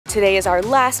Today is our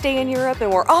last day in Europe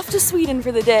and we're off to Sweden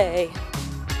for the day.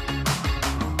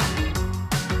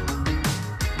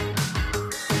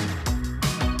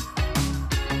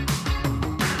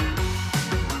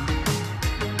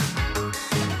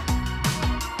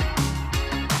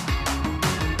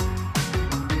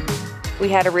 We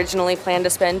had originally planned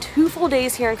to spend 2 full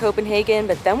days here in Copenhagen,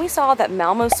 but then we saw that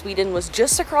Malmö, Sweden was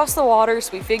just across the water,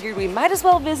 so we figured we might as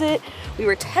well visit. We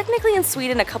were technically in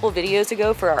Sweden a couple videos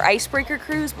ago for our icebreaker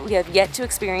cruise, but we have yet to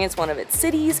experience one of its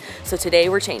cities, so today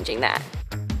we're changing that.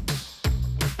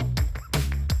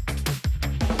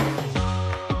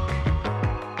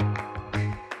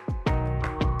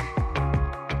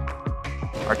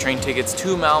 Our train tickets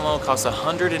to Malmö cost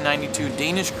 192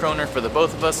 Danish kroner for the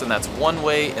both of us, and that's one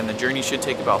way, and the journey should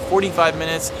take about 45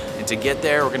 minutes. And to get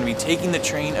there, we're going to be taking the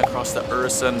train across the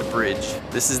Øresund Bridge.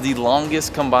 This is the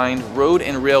longest combined road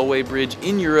and railway bridge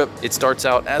in Europe. It starts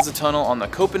out as a tunnel on the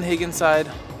Copenhagen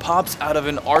side, pops out of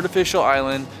an artificial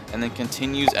island, and then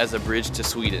continues as a bridge to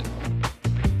Sweden.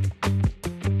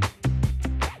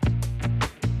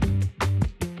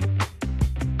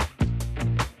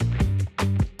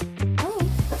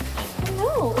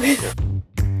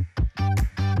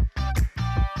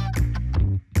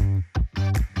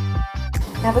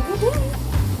 Have a good day.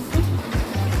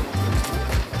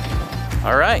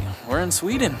 All right, we're in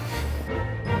Sweden.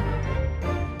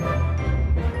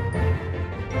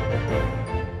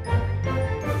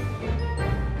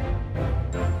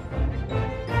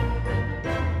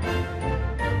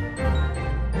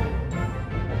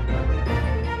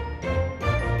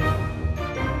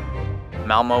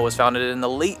 Malmö was founded in the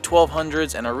late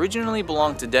 1200s and originally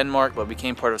belonged to Denmark but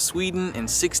became part of Sweden in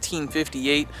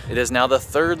 1658. It is now the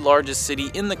 3rd largest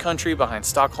city in the country behind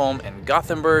Stockholm and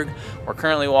Gothenburg. We're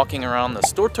currently walking around the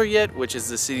Stortorget, which is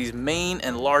the city's main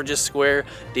and largest square,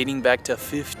 dating back to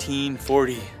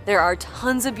 1540. There are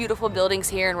tons of beautiful buildings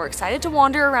here and we're excited to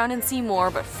wander around and see more,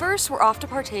 but first we're off to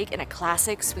partake in a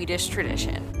classic Swedish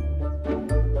tradition.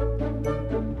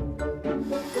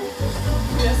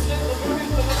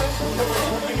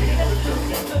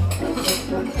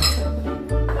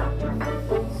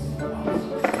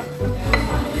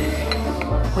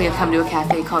 We have come to a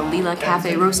cafe called Lilla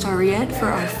Cafe Roastariet for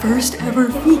our first ever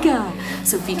fika.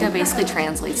 So fika basically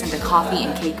translates into coffee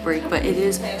and cake break, but it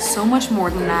is so much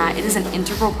more than that. It is an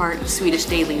integral part of Swedish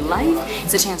daily life.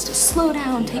 It's a chance to slow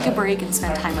down, take a break, and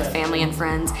spend time with family and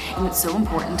friends. And it's so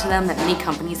important to them that many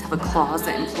companies have a clause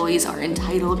that employees are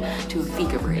entitled to a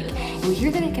fika break. And we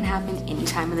hear that it can happen any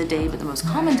time of the day, but the most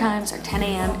common times are 10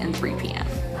 a.m. and 3 p.m.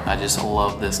 I just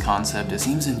love this concept. It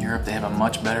seems in Europe they have a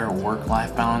much better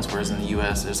work-life balance, whereas in the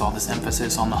US there's all this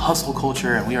emphasis on the hustle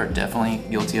culture, and we are definitely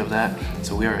guilty of that.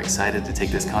 So we are excited to take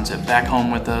this concept back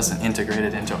home with us and integrate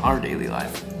it into our daily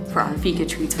life. For our fika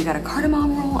treats, we got a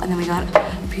cardamom roll and then we got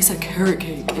a piece of carrot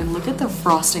cake. And look at the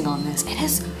frosting on this. It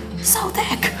is so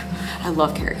thick. I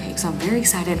love carrot cake, so I'm very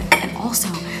excited. And also,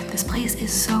 this place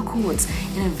is so cool. It's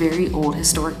in a very old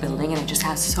historic building and it just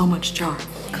has so much charm.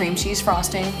 Cream cheese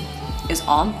frosting is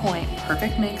on point,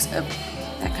 perfect mix of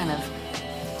that kind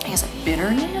of, I guess,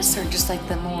 bitterness or just like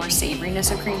the more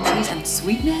savoriness of cream cheese and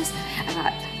sweetness. I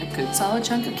got a good solid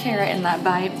chunk of carrot in that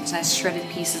bite. There's nice shredded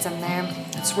pieces in there.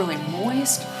 It's really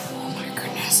moist. Oh my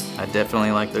goodness. I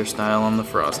definitely like their style on the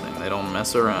frosting. They don't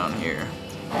mess around here.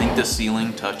 I think the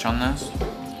ceiling touch on this,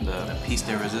 the piece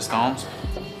de resistance,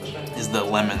 is the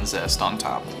lemon zest on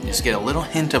top. You just get a little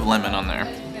hint of lemon on there,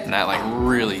 and that like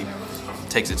really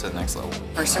takes it to the next level.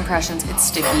 First impressions, it's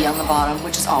sticky on the bottom,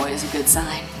 which is always a good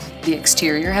sign. The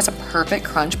exterior has a perfect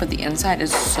crunch, but the inside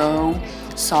is so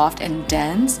soft and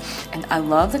dense. And I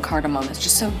love the cardamom. It's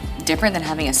just so different than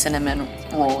having a cinnamon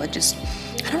roll. It just,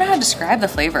 I don't know how to describe the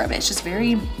flavor of it. It's just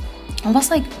very, almost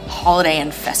like holiday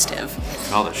and festive.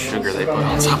 All the sugar they put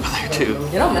on top of there too.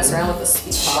 They don't mess around with the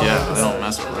sweet. Yeah, they don't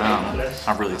mess around.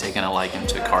 I've really taken a liking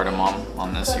to cardamom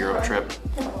on this Europe trip.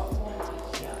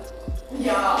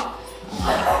 Yeah.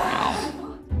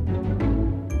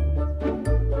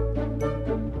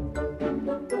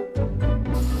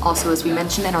 Also, as we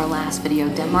mentioned in our last video,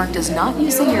 Denmark does not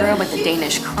use the euro but the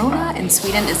Danish krona, and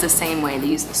Sweden is the same way. They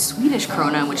use the Swedish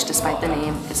krona, which despite the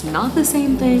name is not the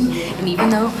same thing. And even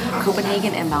though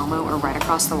Copenhagen and Malmö are right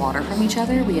across the water from each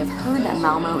other, we have heard that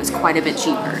Malmö is quite a bit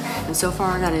cheaper. And so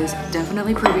far that is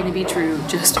definitely proving to be true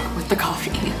just with the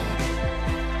coffee.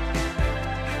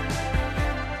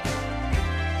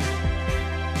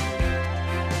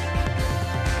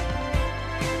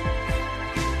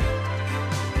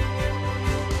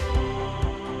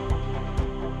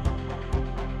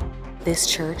 This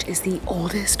church is the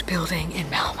oldest building in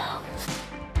Malmö.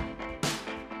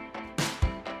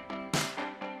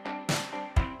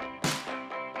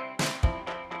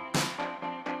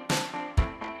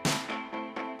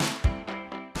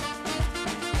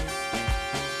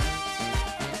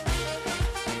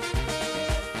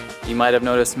 You might have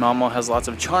noticed Malmö has lots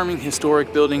of charming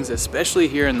historic buildings, especially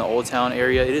here in the Old Town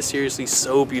area. It is seriously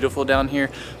so beautiful down here,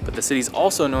 but the city's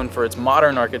also known for its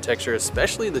modern architecture,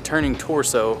 especially the turning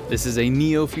torso. This is a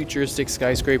neo-futuristic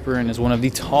skyscraper and is one of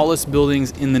the tallest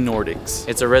buildings in the Nordics.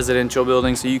 It's a residential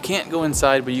building, so you can't go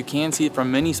inside, but you can see it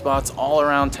from many spots all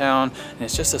around town, and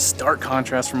it's just a stark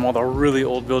contrast from all the really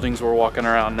old buildings we're walking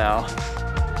around now.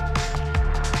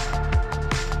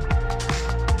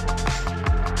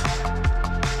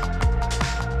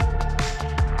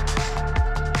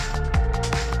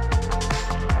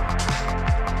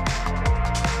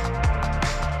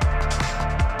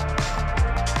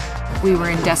 We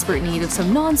were in desperate need of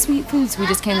some non-sweet foods. We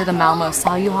just came to the Malmö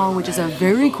Saluhall, which is a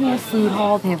very cool food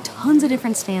hall. They have tons of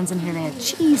different stands in here. They have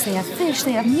cheese, they have fish,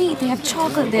 they have meat, they have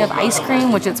chocolate, they have ice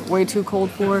cream, which it's way too cold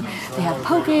for. They have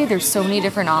poke, there's so many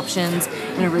different options.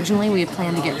 And originally we had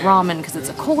planned to get ramen because it's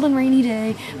a cold and rainy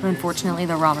day, but unfortunately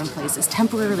the ramen place is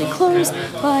temporarily closed,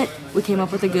 but we came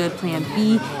up with a good plan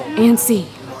B and C.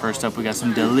 First up, we got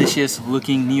some delicious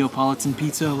looking Neapolitan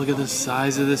pizza. Look at the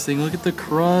size of this thing, look at the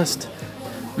crust.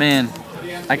 Man,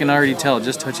 I can already tell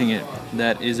just touching it,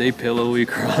 that is a pillowy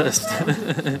crust.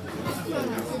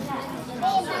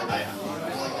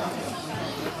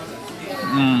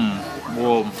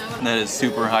 Whoa, that is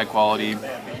super high quality,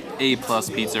 A+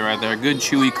 pizza right there. Good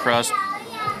chewy crust,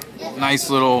 nice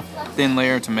little thin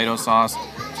layer of tomato sauce,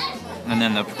 and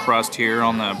then the crust here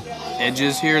on the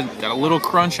edges here, got a little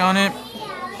crunch on it.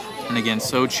 And again,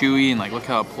 so chewy, and like look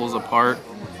how it pulls apart.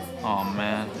 Oh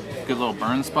man, good little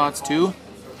burn spots too.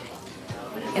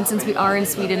 And since we are in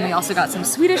Sweden, we also got some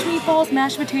Swedish meatballs,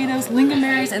 mashed potatoes,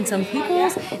 lingonberries, and some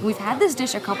pickles. We've had this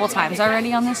dish a couple times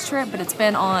already on this trip, but it's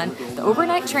been on the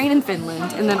overnight train in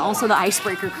Finland and then also the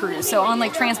icebreaker cruise. So on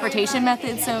like transportation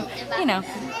methods, so, you know,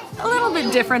 a little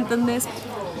bit different than this.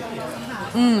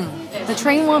 The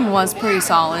train one was pretty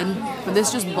solid, but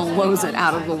this just blows it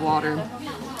out of the water.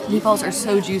 Meatballs are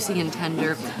so juicy and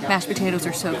tender. Mashed potatoes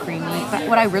are so creamy. But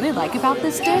what I really like about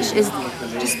this dish is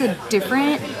just the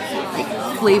different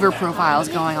flavor profiles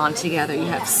going on together. You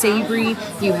have savory,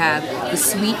 you have the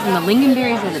sweet from the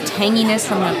lingonberries, and the tanginess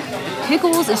from the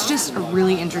pickles. It's just a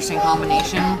really interesting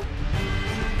combination.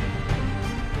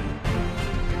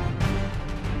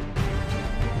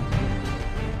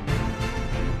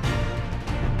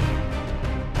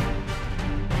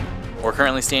 We're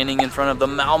currently standing in front of the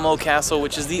Malmö Castle,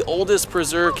 which is the oldest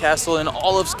preserved castle in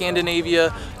all of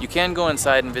Scandinavia. You can go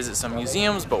inside and visit some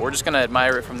museums, but we're just gonna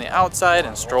admire it from the outside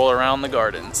and stroll around the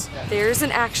gardens. There's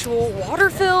an actual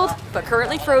water-filled, but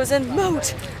currently frozen,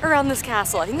 moat around this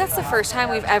castle. I think that's the first time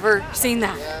we've ever seen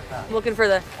that. I'm looking for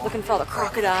all the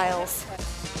crocodiles.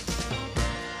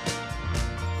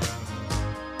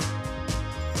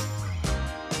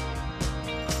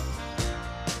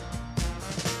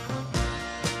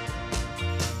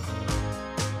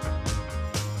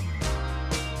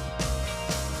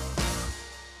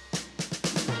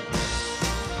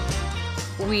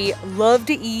 We love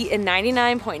to eat, and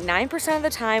 99.9% of the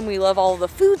time we love all the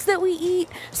foods that we eat,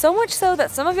 so much so that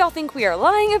some of y'all think we are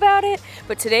lying about it,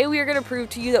 but today we are going to prove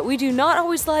to you that we do not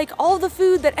always like all the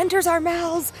food that enters our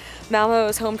mouths. Malmö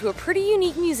is home to a pretty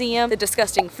unique museum, the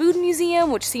Disgusting Food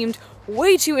Museum, which seemed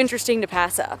way too interesting to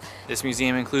pass up. This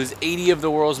museum includes 80 of the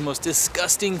world's most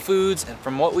disgusting foods, and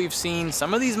from what we've seen,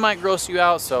 some of these might gross you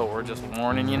out, so we're just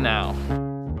warning you now.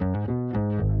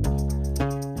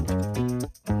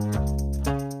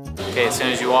 Okay, as soon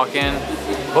as you walk in,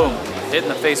 boom, hit in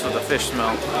the face with a fish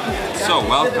smell. So,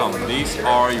 welcome. These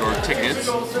are your tickets.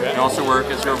 They also work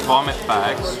as your vomit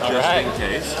bags, just in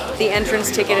case. The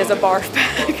entrance ticket is a barf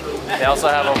bag. They also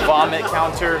have a vomit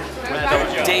counter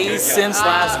with the days since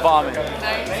last vomit.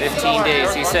 15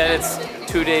 days. He said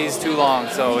it's 2 days too long,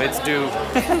 so it's due.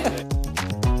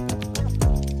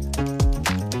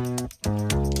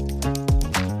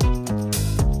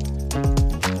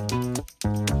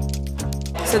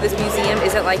 So this museum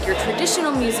isn't like your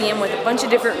traditional museum with a bunch of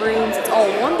different rooms. It's all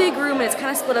one big room, and it's kind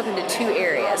of split up into two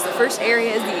areas. The first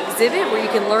area is the exhibit, where you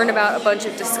can learn about a bunch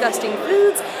of disgusting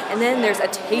foods, and then there's a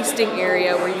tasting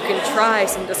area where you can try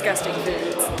some disgusting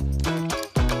foods.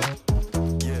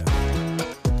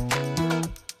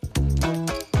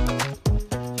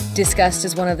 Disgust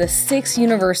is one of the 6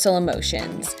 universal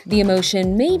emotions. The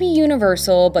emotion may be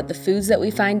universal, but the foods that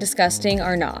we find disgusting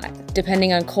are not.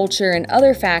 Depending on culture and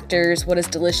other factors, what is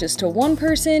delicious to one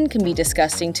person can be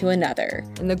disgusting to another.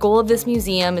 And the goal of this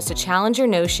museum is to challenge your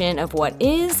notion of what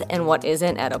is and what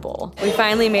isn't edible. We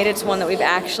finally made it to one that we've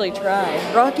actually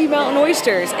tried. Rocky Mountain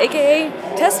oysters, aka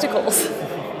testicles.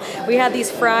 We had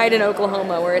these fried in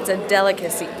Oklahoma, where it's a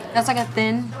delicacy. That's like a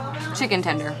thin chicken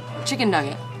tender, chicken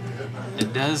nugget.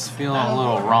 It does feel a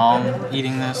little wrong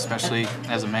eating this, especially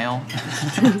as a male.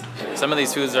 Some of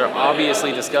these foods are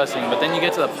obviously disgusting, but then you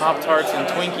get to the Pop-Tarts and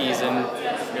Twinkies and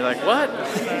you're like, what?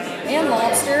 And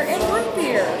lobster and root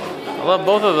beer. I love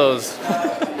both of those.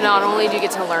 Not only do you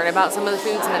get to learn about some of the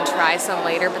foods and then try some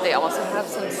later, but they also have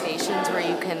some stations where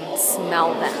you can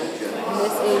smell them. And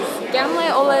this is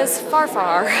Gamle Oles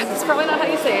Farfar. That's probably not how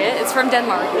you say it. It's from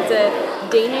Denmark. It's a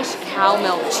Danish cow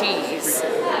milk cheese.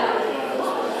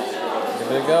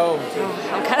 There you go.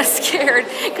 Oh, I'm kind of scared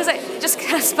because it just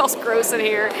kind of smells gross in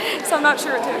here, so I'm not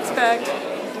sure what to expect.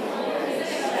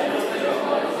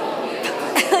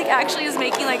 Like actually is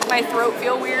making like my throat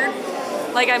feel weird.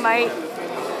 Like I'm okay.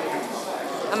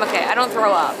 I don't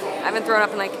throw up. I haven't thrown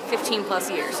up in like 15 plus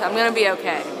years, so I'm gonna be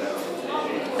okay.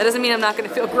 That doesn't mean I'm not gonna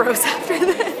feel gross after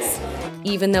this.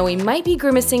 Even though we might be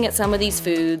grimacing at some of these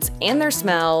foods and their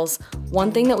smells,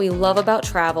 one thing that we love about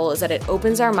travel is that it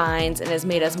opens our minds and has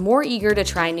made us more eager to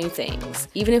try new things,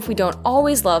 even if we don't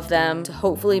always love them, to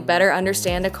hopefully better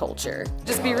understand a culture.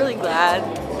 Just be really glad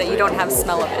that you don't have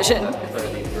smell-o-vision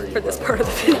for this part of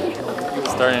the video.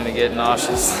 Starting to get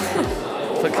nauseous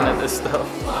looking at this stuff.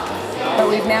 But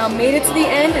we've now made it to the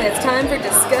end and it's time for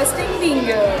disgusting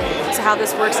bingo. So how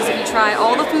this works is if you try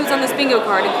all the foods on this bingo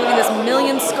card, including this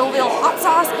million Scoville hot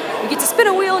sauce, you get to spin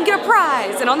a wheel and get a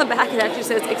prize. And on the back it actually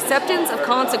says acceptance of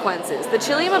consequences. The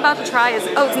chili I'm about to try is,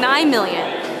 it's 9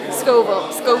 million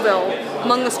Scoville,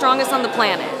 among the strongest on the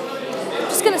planet. I'm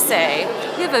just gonna say,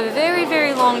 we have a very,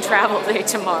 very long travel day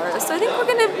tomorrow, so I think we're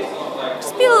gonna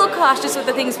just be a little cautious with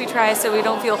the things we try so we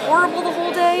don't feel horrible the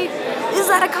whole day. Is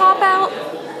that a cop-out?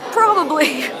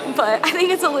 Probably, but I think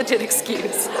it's a legit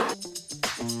excuse.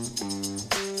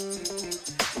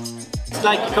 It's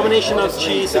like a combination of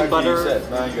cheese and butter,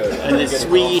 and it's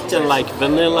sweet and like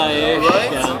vanilla-ish.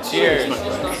 Right? Yeah. Cheers.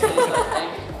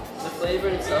 The flavor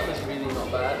itself is really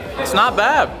not bad. It's not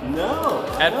bad. No.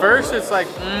 At first it's like,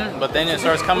 but then it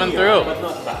starts coming through. But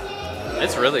not bad.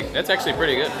 It's actually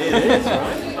pretty good. It is,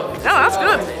 right? No, that's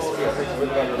good.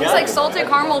 It's like salted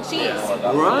caramel cheese.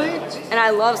 Right? And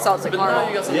I love salted caramel.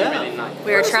 Yeah.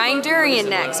 We are trying durian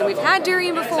next, and we've had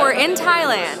durian before in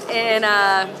Thailand, and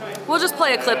we'll just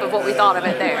play a clip of what we thought of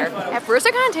it there. At first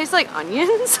it kind of tastes like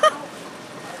onions.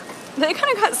 Then it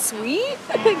kind of got sweet.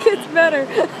 It gets better.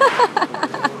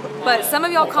 But some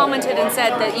of y'all commented and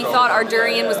said that you thought our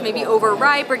durian was maybe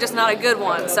overripe or just not a good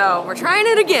one, so we're trying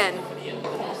it again.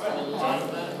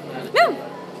 Yeah,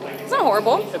 it's not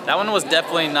horrible. That one was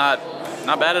definitely not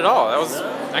bad at all. That was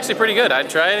actually pretty good. I'd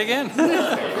try it again.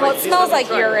 Well, it smells like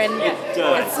urine.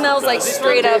 It smells like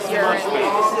straight up urine. It's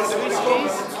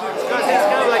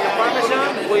kind of like a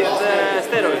Parmesan with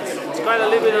steroids. It's quite a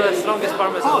little bit of the strongest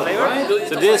Parmesan flavor.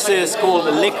 So this is called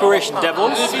Licorice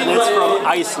Devils, and it's from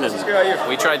Iceland.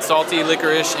 We tried salty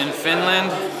licorice in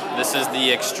Finland. This is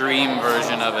the extreme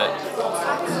version of it.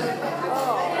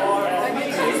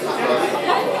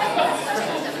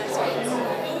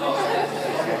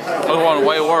 This one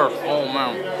way worse. Oh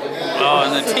man. Oh,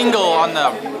 and the tingle on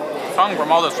the tongue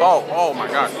from all the salt. Oh my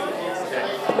god.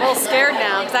 I'm a little scared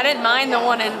now because I didn't mind the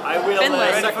one in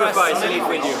Finland. Sacrifice and eat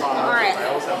with you. All right.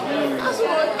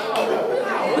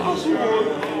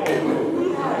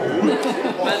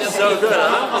 So good,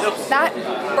 huh? That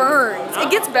burns. It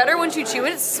gets better once you chew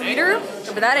it. It's sweeter,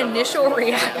 but that initial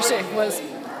reaction was.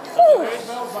 Whew.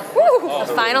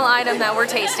 The final item that we're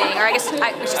tasting, or I guess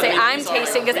I should say I'm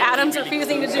tasting because Adam's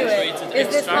refusing to do it, is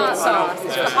this hot sauce.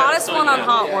 It's the hottest one on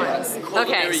hot ones.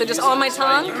 Okay, so just on my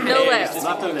tongue, no lips.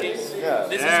 Not the lips.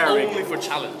 This is only for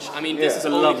challenge. I mean, this is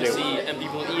only to see, and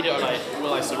people eat it or like,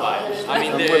 will I survive? I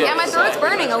mean, Yeah, my throat's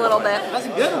burning a little bit. That's a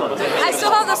good one. I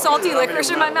still have the salty licorice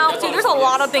in my mouth too. There's a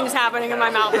lot of things happening in my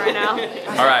mouth right now.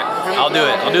 All right, I'll do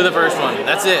it. I'll do the first one.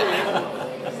 That's it.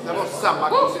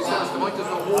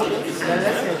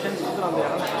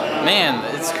 Man,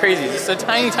 it's crazy. Just a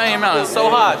tiny, tiny amount. It's so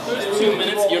hot. 2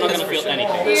 minutes, you're not going to feel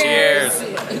anything. Cheers.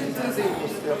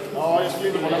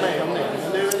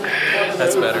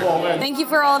 That's better. Thank you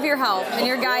for all of your help and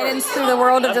your guidance through the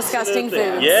world of disgusting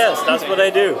foods. Yes, that's what I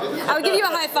do. I would give you a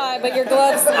high five, but your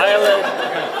gloves.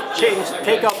 I'll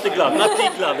take off the glove, not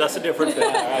the glove, that's a different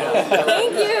thing.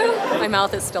 Thank you. My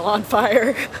mouth is still on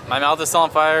fire. My mouth is still on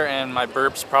fire, and my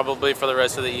burps probably for the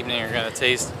rest of the evening are gonna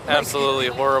taste absolutely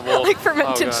horrible. Like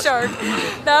fermented shark.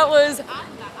 That was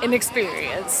an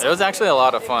experience. It was actually a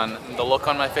lot of fun. The look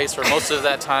on my face for most of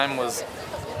that time was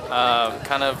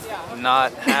kind of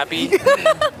not happy.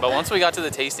 But once we got to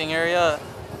the tasting area,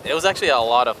 it was actually a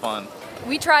lot of fun.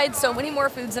 We tried so many more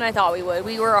foods than I thought we would.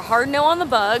 We were a hard no on the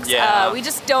bugs. Yeah. We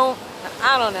just don't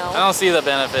I don't know. I don't see the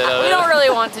benefit of it. We don't really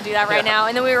want to do that right now.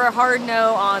 And then we were a hard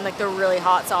no on like the really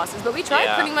hot sauces, but we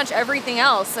tried pretty much everything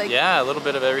else. Like, yeah, a little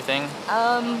bit of everything.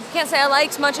 Can't say I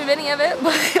liked much of any of it,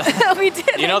 but we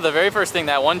did. You know, the very first thing,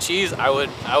 that one cheese,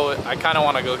 I kind of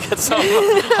want to go get some.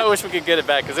 I wish we could get it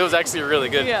back because it was actually really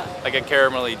good, like a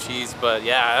caramelly cheese. But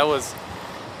yeah, that was.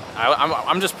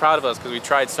 I'm just proud of us because we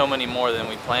tried so many more than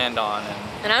we planned on.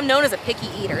 And I'm known as a picky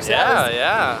eater. So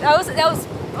that was.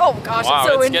 Oh gosh, wow,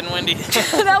 it's getting windy.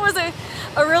 That was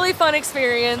a really fun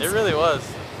experience. It really was.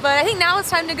 But I think now it's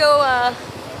time to go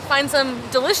find some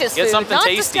delicious food. Something not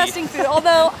tasty. Disgusting food,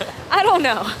 although I don't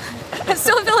know. I'm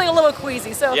still feeling a little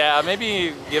queasy, so. Yeah,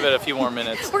 maybe give it a few more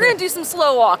minutes. We're gonna do some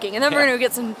slow walking and then we're gonna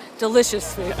get some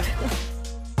delicious food.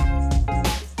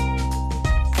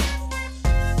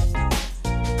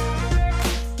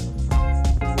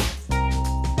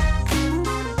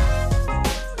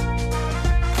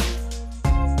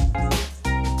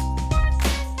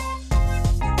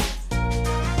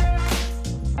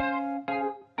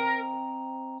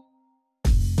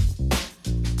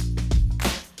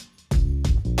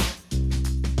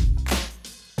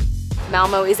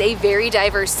 Malmö is a very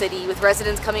diverse city with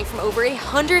residents coming from over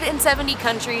 170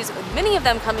 countries, with many of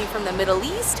them coming from the Middle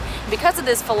East. And because of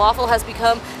this, falafel has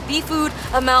become the food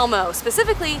of Malmö,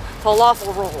 specifically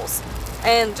falafel rolls.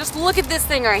 And just look at this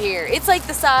thing right here. It's like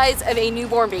the size of a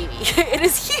newborn baby. It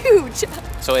is huge.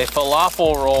 So a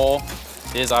falafel roll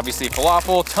is obviously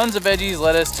falafel, tons of veggies,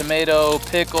 lettuce, tomato,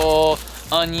 pickle,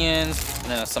 onions, and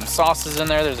then some sauces in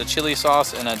there. There's a chili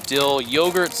sauce and a dill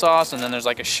yogurt sauce, and then there's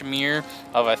like a schmear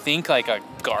of, I think, like a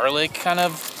garlic kind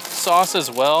of sauce as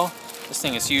well. This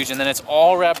thing is huge, and then it's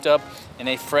all wrapped up in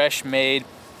a fresh made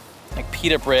like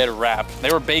pita bread wrap.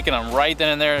 They were baking them right then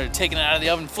and there. They're taking it out of the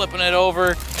oven, flipping it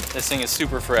over. This thing is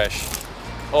super fresh.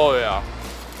 Oh yeah.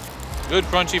 Good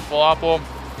crunchy falafel.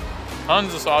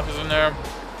 Tons of sauces in there.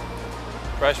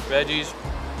 Fresh veggies.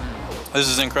 This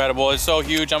is incredible. It's so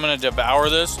huge. I'm gonna devour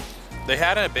this. They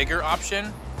had a bigger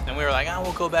option and we were like, oh,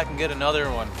 we'll go back and get another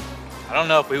one. I don't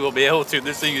know if we will be able to.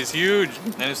 This thing is huge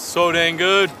and it's so dang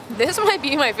good. This might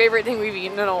be my favorite thing we've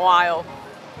eaten in a while.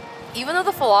 Even though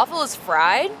the falafel is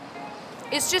fried,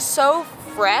 it's just so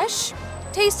fresh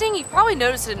tasting. You've probably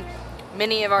noticed in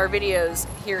many of our videos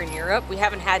here in Europe, we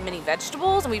haven't had many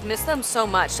vegetables and we've missed them so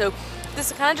much. So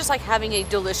this is kind of just like having a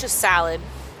delicious salad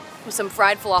with some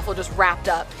fried falafel just wrapped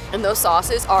up. And those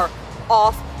sauces are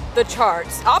off the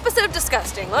charts. Opposite of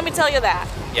disgusting, let me tell you that.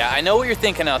 Yeah, I know what you're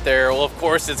thinking out there. Well, of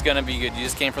course it's gonna be good. You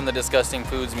just came from the Disgusting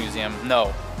Foods Museum.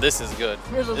 No, this is good.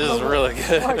 This is really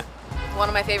good. One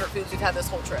of my favorite foods we've had this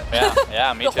whole trip.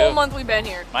 Yeah, me too. The whole month we've been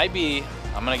here. Might be,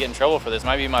 I'm gonna get in trouble for this,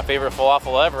 might be my favorite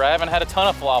falafel ever. I haven't had a ton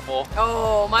of falafel.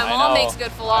 Oh, my mom makes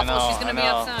good falafel. She's gonna be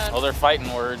upset. Oh, they're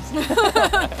fighting words.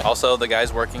 Also, the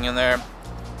guys working in there,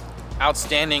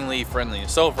 outstandingly friendly,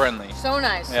 so friendly. So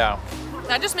nice. Yeah.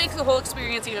 That just makes the whole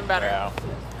experience even better. Yeah.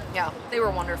 Yeah, they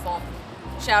were wonderful.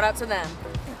 Shout out to them.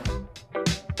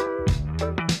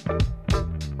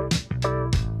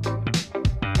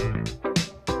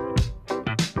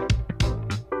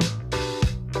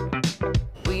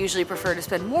 We usually prefer to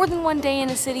spend more than one day in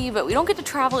a city, but we don't get to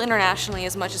travel internationally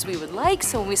as much as we would like,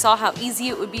 so when we saw how easy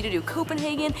it would be to do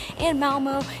Copenhagen and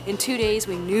Malmö in 2 days,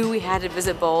 we knew we had to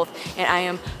visit both, and I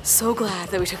am so glad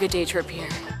that we took a day trip here.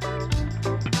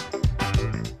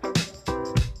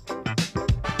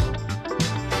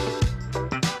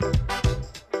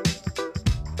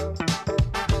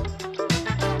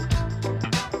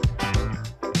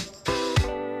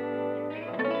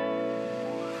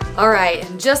 All right,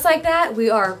 and just like that,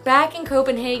 we are back in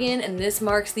Copenhagen, and this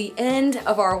marks the end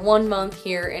of our 1 month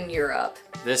here in Europe.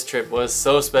 This trip was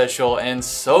so special and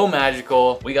so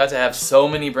magical. We got to have so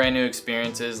many brand new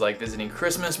experiences, like visiting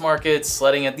Christmas markets,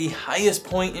 sledding at the highest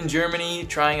point in Germany,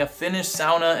 trying a Finnish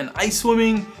sauna and ice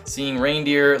swimming, seeing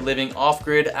reindeer, living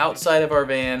off-grid outside of our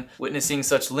van, witnessing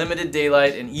such limited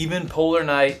daylight and even polar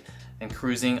night, and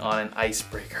cruising on an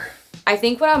icebreaker. I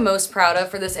think what I'm most proud of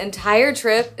for this entire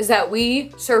trip is that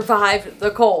we survived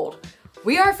the cold.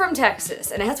 We are from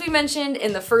Texas, and as we mentioned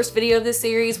in the first video of this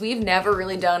series, we've never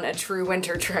really done a true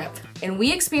winter trip. And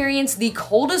we experienced the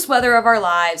coldest weather of our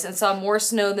lives and saw more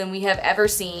snow than we have ever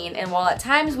seen, and while at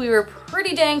times we were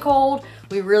pretty dang cold,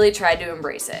 we really tried to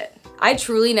embrace it. I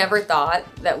truly never thought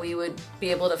that we would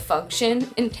be able to function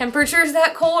in temperatures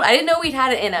that cold. I didn't know we'd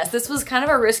had it in us. This was kind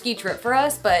of a risky trip for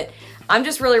us, but I'm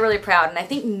just really, really proud. And I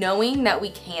think knowing that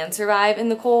we can survive in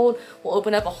the cold will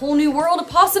open up a whole new world of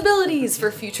possibilities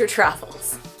for future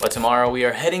travels. But tomorrow we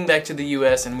are heading back to the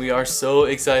US and we are so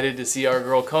excited to see our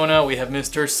girl Kona. We have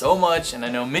missed her so much and I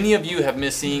know many of you have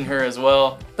missed seeing her as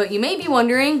well. But you may be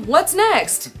wondering, what's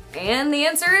next? And the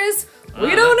answer is,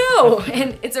 we don't know.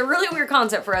 And it's a really weird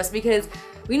concept for us because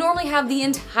we normally have the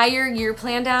entire year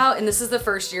planned out and this is the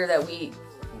first year that we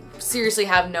seriously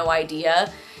have no idea.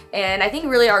 And I think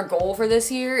really our goal for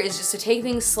this year is just to take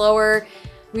things slower.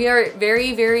 We are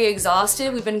very, very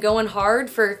exhausted. We've been going hard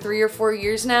for 3 or 4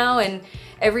 years now, and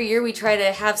every year we try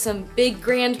to have some big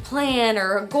grand plan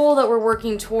or a goal that we're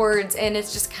working towards, and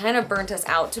it's just kind of burnt us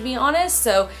out, to be honest.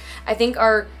 So I think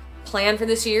our plan for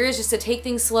this year is just to take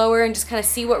things slower and just kind of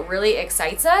see what really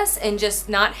excites us and just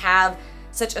not have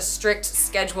such a strict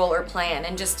schedule or plan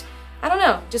and just, I don't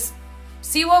know, just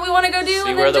see what we want to go do.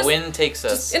 See where the wind takes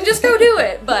us. And just go do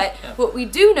it. But what we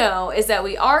do know is that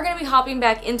we are going to be hopping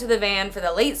back into the van for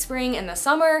the late spring and the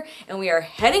summer, and we are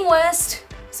heading west,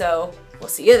 so we'll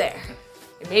see you there.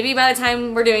 And maybe by the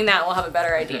time we're doing that, we'll have a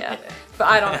better idea. But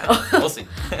I don't know. We'll see.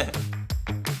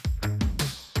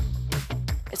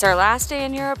 It's our last day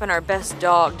in Europe and our best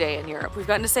dog day in Europe. We've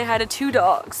gotten to say hi to 2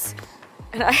 dogs.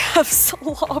 And I have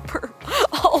slobber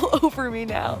all over me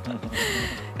now.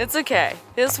 It's okay.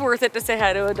 It's worth it to say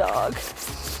hi to a dog.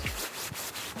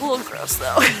 A little gross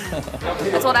though.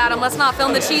 I told Adam, let's not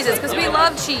film the cheeses because we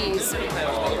love cheese.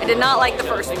 I did not like the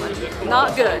first one.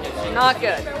 Not good. Not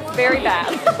good. Very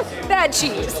bad. Bad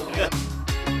cheese.